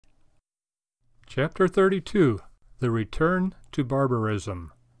Chapter 32. The Return to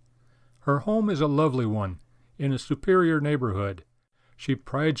Barbarism. Her home is a lovely one, in a superior neighborhood. She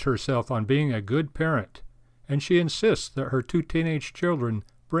prides herself on being a good parent, and she insists that her 2 teenage children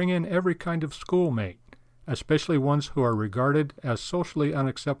bring in every kind of schoolmate, especially ones who are regarded as socially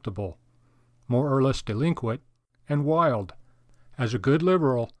unacceptable, more or less delinquent, and wild. As a good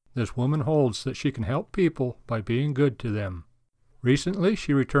liberal, this woman holds that she can help people by being good to them. Recently,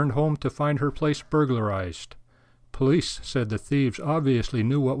 she returned home to find her place burglarized. Police said the thieves obviously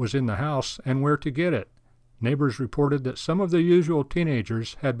knew what was in the house and where to get it. Neighbors reported that some of the usual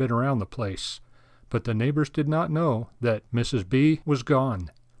teenagers had been around the place, but the neighbors did not know that Mrs. B was gone.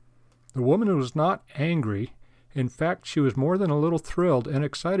 The woman was not angry. In fact, she was more than a little thrilled and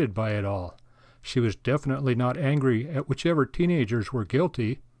excited by it all. She was definitely not angry at whichever teenagers were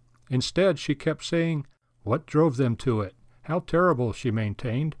guilty. Instead, she kept saying what drove them to it. How terrible, she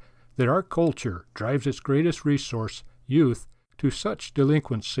maintained, that our culture drives its greatest resource, youth, to such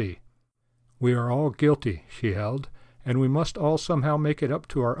delinquency. We are all guilty, she held, and we must all somehow make it up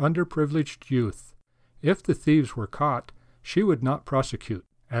to our underprivileged youth. If the thieves were caught, she would not prosecute.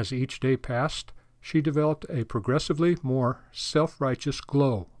 As each day passed, she developed a progressively more self-righteous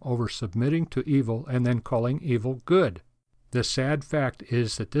glow over submitting to evil and then calling evil good. The sad fact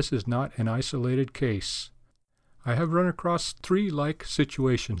is that this is not an isolated case. I have run across 3 like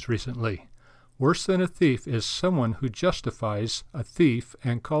situations recently. Worse than a thief is someone who justifies a thief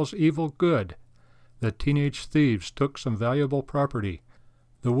and calls evil good. The teenage thieves took some valuable property.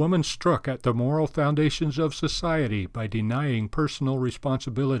 The woman struck at the moral foundations of society by denying personal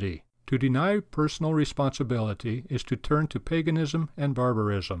responsibility. To deny personal responsibility is to turn to paganism and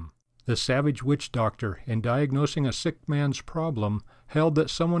barbarism. The savage witch doctor, in diagnosing a sick man's problem, held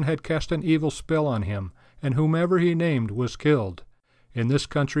that someone had cast an evil spell on him, and whomever he named was killed. In this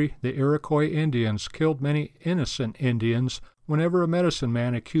country, the Iroquois Indians killed many innocent Indians whenever a medicine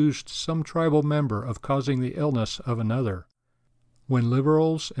man accused some tribal member of causing the illness of another. When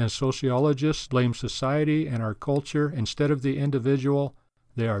liberals and sociologists blame society and our culture instead of the individual,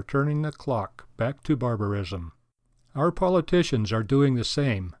 they are turning the clock back to barbarism. Our politicians are doing the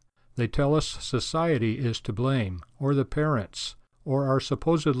same. They tell us society is to blame, or the parents, or our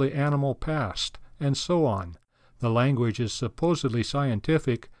supposedly animal past, and so on. The language is supposedly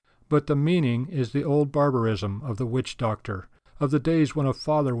scientific, but the meaning is the old barbarism of the witch doctor, of the days when a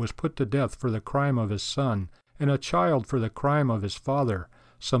father was put to death for the crime of his son, and a child for the crime of his father.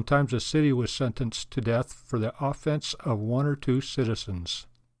 Sometimes a city was sentenced to death for the offense of 1 or 2 citizens.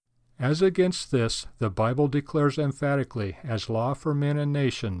 As against this, the Bible declares emphatically, as law for men and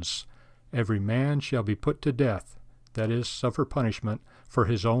nations, every man shall be put to death, that is, suffer punishment, for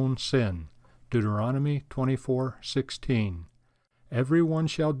his own sin. Deuteronomy 24:16. Every one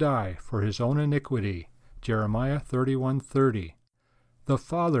shall die for his own iniquity. Jeremiah 31:30. The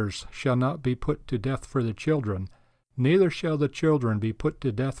fathers shall not be put to death for the children, neither shall the children be put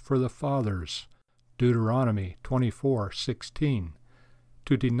to death for the fathers. Deuteronomy 24:16.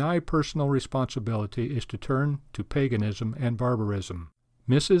 To deny personal responsibility is to turn to paganism and barbarism.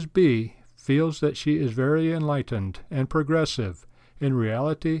 Mrs. B feels that she is very enlightened and progressive. In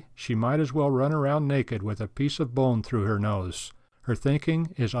reality, she might as well run around naked with a piece of bone through her nose. Her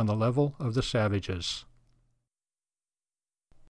thinking is on the level of the savages.